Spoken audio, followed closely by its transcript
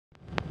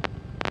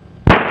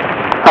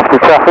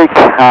traffic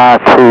to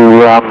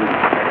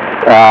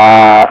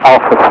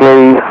Alpha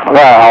 3,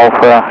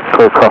 Alpha,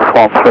 clear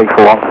cross 13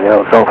 for 10,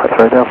 Alpha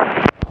 3 Delta.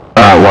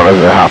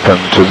 Whatever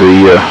happened to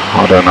the,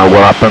 I don't know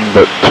what happened,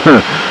 but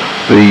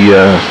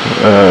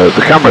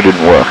the camera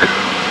didn't work.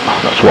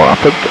 That's what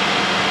happened.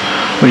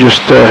 We're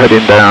just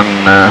heading down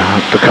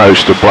the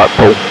coast of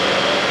Blackpool.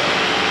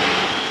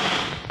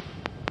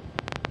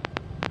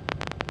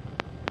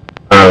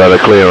 At a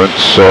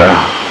clearance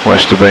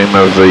west of beam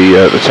of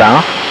the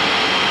tower.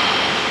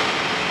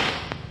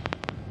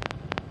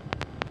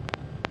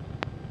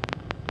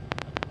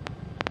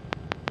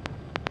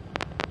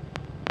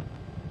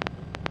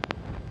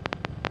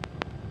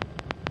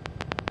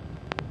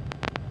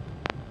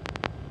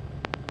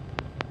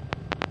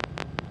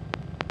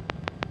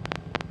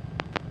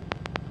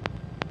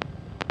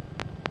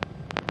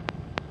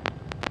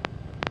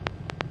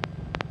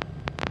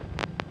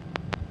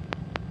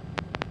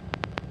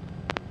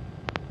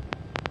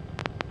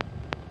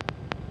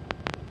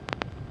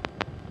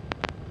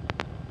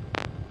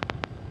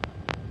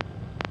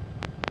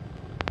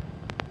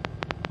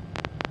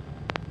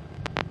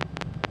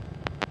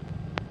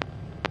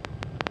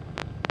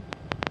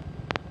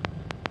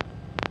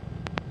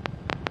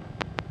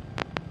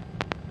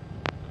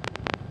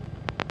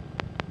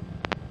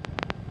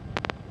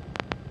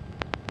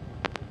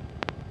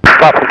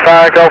 Blackpool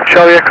Fire, Golf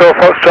Charlie Echo,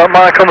 Foxtrot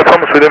Mike on the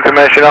Thomas with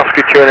information,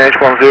 Oscar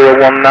QNH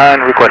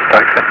 1019, request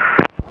taxi.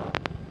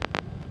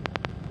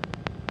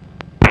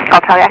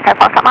 Golf Charlie Echo,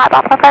 Foxtrot Mike,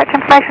 Blackpool approach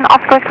information,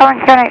 Oscar is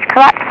current QNH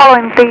correct,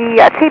 following the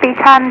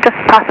TB10, just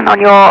passing on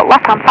your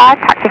left hand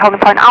side, taxi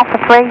holding point Alpha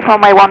 3,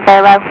 runway 10,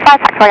 fly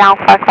taxiway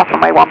Alpha, cross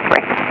runway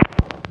 13.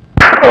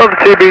 Hello, the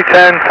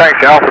TB10,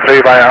 taxi Alpha 3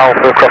 via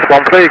Alpha, cross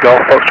 13,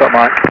 Golf Foxtrot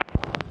Mike.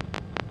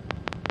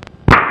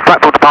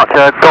 Blackpool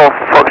departure, Golf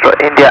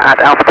Foxtrot India at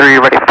Alpha 3,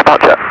 ready for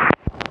departure.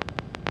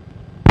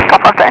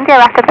 Golf Foxtrot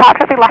India after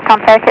departure, be left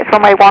hand circuits,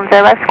 runway 10,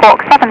 squawk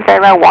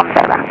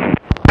 7010.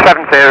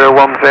 7010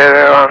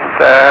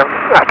 and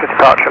after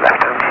departure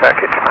left hand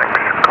circuits, thanks.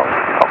 Golf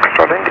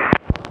Foxtrot India.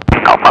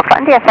 Golf Foxtrot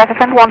India, surface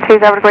wind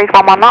 120 degrees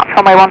 11 knots,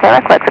 runway 10,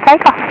 cleared for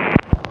takeoff.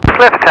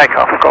 Clear for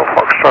takeoff, Golf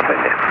Foxtrot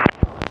India.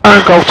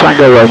 Golf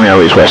Tango Romeo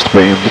is west of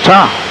beam of the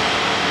tower.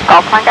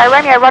 Golf Tango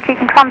Romeo, Roger, you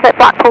can transit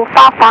Blackpool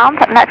southbound,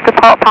 next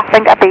report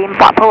passing a beam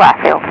Blackpool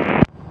airfield.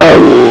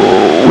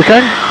 We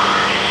can?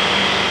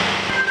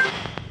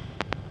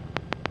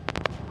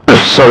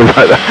 Sorry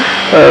about that.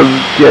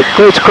 Yeah,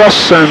 clear to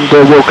cross and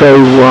we'll go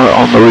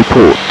on the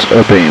report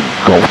beam.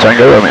 Golf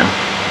Tango Romeo.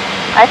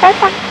 Okay,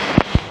 thanks.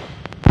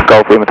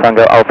 Golf Lima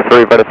Tango, Alpha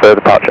 3, ready for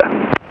departure.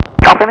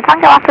 Golf Lima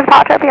Tango, after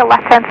departure, be a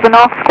left turn to the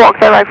north, squawk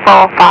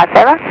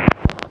 0450.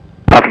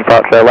 After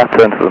departure, left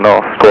turn to the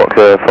north, squawk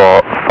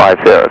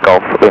 0450,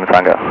 Golf Lima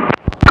Tango.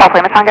 Golf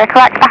Lima Tango,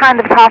 correct, behind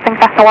the departing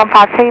Cessna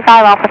 152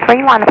 via Alpha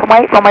 3, line up and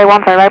wait, runway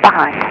 10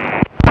 behind.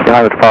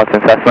 Behind the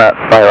departing Cessna,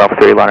 via Alpha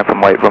 3, line up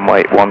and wait,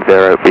 runway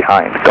 10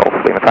 behind, Golf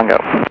Lima Tango.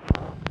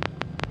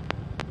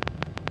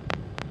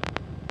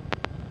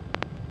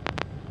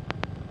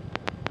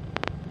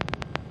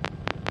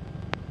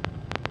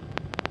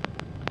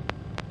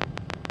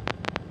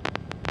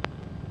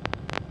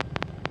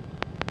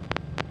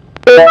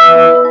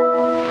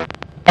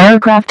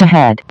 Aircraft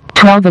ahead,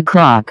 12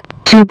 o'clock,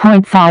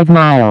 2.5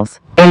 miles,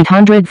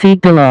 800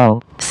 feet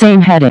below,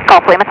 same heading.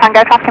 Golf Lima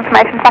Tango, traffic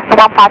information, Cessna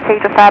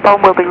 152 just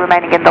airborne, will be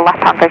remaining in the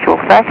left-hand visual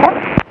circuit.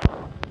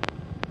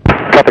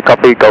 Traffic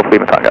copy, Golf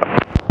Lima Tango.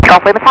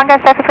 Golf Lima Tango,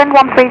 surface wind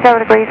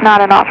 130 degrees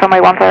 9 knots,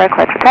 runway 10,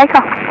 cleared for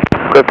takeoff.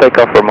 Clear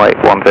takeoff, runway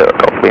 10,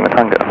 Golf Lima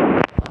Tango.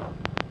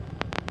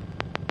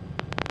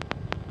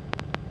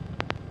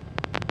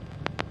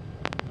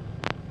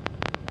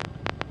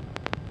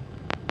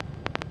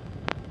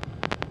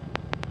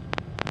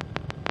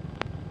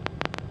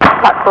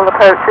 Blackpool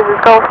approach, this is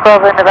Golf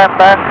Bravo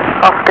November,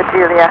 Oscar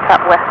Juliet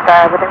at West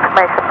Air with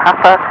information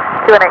Papa,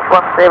 QNH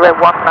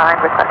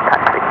 1019, request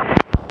taxi.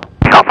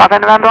 Golf Bravo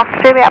November,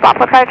 Oscar Juliet,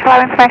 Blackpool approach, hello,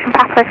 information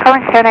Papa is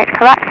current, QNH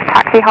correct,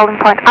 taxi holding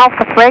point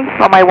Alpha 3,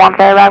 runway 10,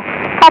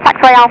 fly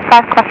taxiway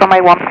Alpha, cross runway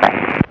 13.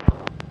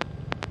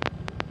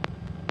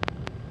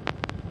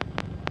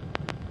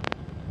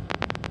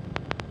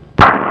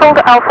 Hold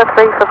at Alpha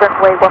 3 for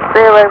runway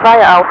 10,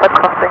 via Alpha,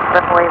 crossing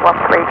runway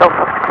 13, Golf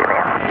Oscar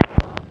Juliet.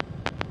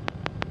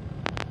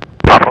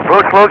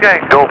 Approach low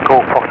gain, Golf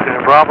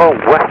Foxtrot Bravo,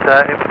 West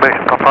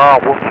information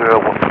Papa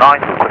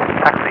 1019, request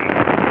taxi.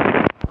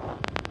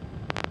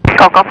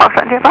 Golf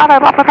Foxtrot Bravo,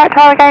 Blackpool approach,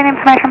 hello again,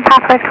 information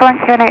Papa is current,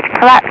 QNH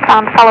correct,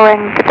 and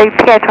following the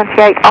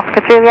PA28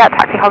 Oscar Juliet,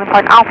 taxi holding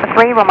point Alpha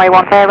 3, runway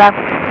 10,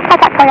 fly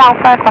taxiway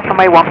Alpha, cross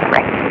runway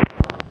 13.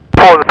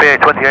 For the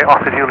PA28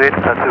 Oscar Juliet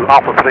to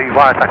Alpha 3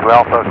 via taxiway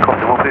Alpha,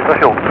 crossing 13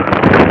 threshold.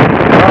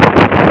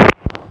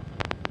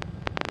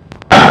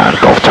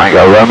 Golf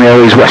Tango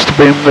Romeo is west of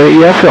beam the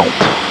airfield.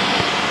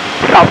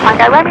 Golf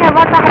Tango Romeo,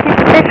 Roger, have you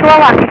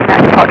visual and you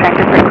can report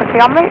changes frequency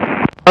on route?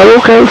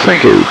 Okay,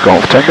 thank you.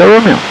 Golf Tango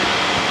Romeo.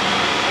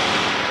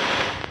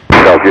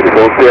 Golf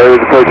Uniform Sierra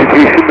is approaching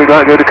Houston, we'd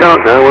like to go to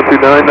count now,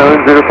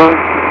 129905.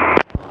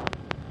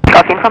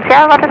 Golf Uniform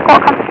Sierra, Roger,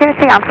 squawk on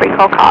security and free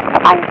call card,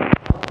 bye.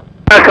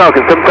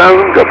 Falcon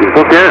 7000, copy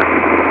yourself, yeah.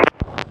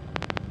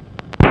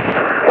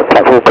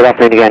 Blackpool, good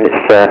afternoon again,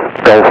 it's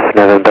Golf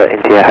November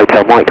India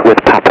Hotel Mike with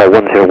Papa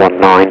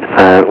 1019,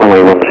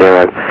 runway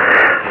 10,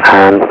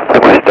 and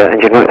request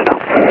engine rotor stop.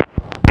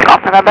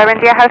 Golf November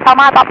India Hotel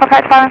Mike, Blackpool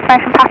approach flight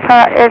information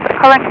Papa is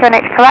current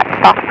QNH correct,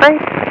 start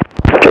free.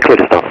 Check clear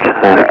to start,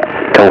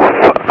 Golf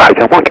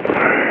Hotel Mike.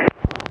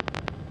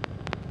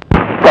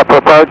 Blackpool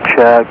approach,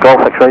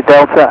 Golf X-ray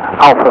Delta,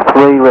 Alpha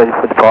 3, ready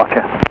for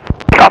departure.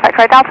 Golf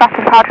X-ray Delta,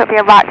 after departure will be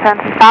a right turn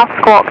to south,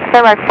 squawk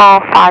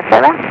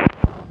 0450.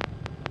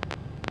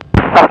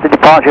 After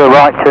departure,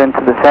 right turn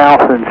to the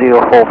south and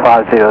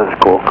 0450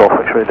 score, Golf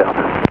X-ray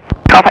Delta.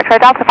 Golf X-ray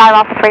Delta, fire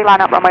Alpha 3,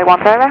 line up runway 10.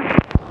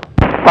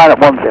 Line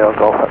up 10,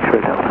 Golf X-ray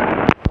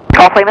Delta.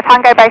 Golf Lima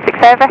Tango, basic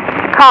service.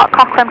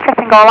 Cochrane,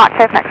 tripping all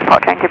active, next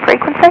report change of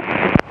frequency.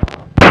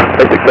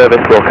 Basic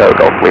service, Wilco,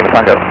 Golf Lima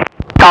Tango.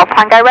 Golf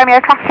Tango,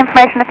 Romeo traffic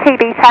information of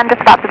TB10,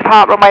 just about to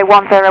depart runway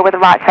 10 with a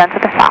right turn to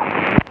the south.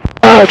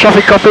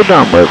 Traffic copied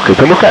down, we'll keep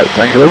a lookout.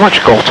 Thank you very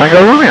much, Golf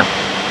Tango Romeo.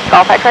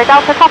 Golf X-ray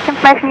Delta, traffic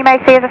information you may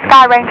see is a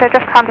Skyranger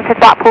just transited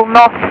Blackpool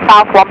north to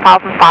south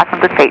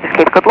 1,500 feet. Just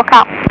keep a good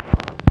lookout.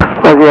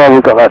 Well, yeah,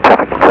 we've got that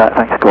traffic set,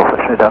 thanks, Golf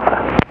X-ray Delta.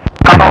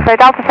 Golf X-ray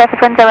Delta,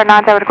 surface wind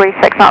 090 degrees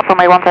 6 knots,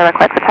 runway 10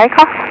 clear for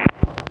takeoff.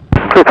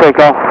 Clear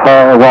takeoff,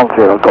 10, Golf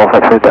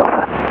X-ray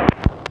Delta.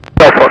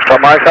 Golf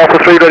Foxtrot Mike, Alpha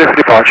 3 ready for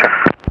departure.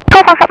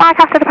 Golf Foxtrot Mike,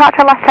 after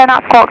departure left turn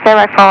out squawk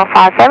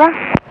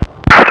 0450.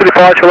 After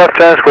departure, left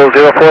turn, squawk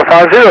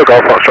 0450,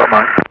 Golf Foxtrot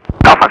Mike.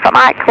 Golf Foxtrot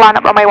Mike, line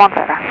up runway 10.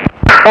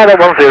 Line up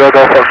 10,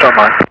 Golf Foxtrot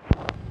Mike.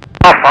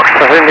 Golf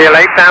Foxtrot India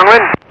late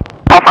downwind.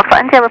 Golf Foxtrot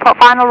India, report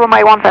final,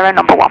 runway 10,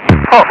 number 1.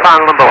 Report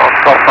final number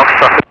 1, Golf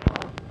Foxtrot.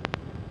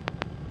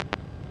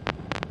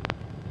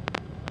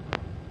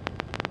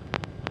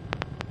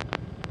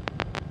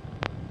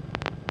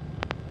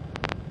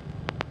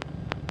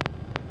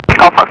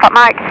 Golf Foxtrot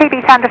Mike,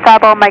 TB10 to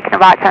Fairborn, making a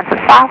right turn to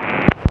the south.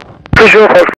 Visual Fox.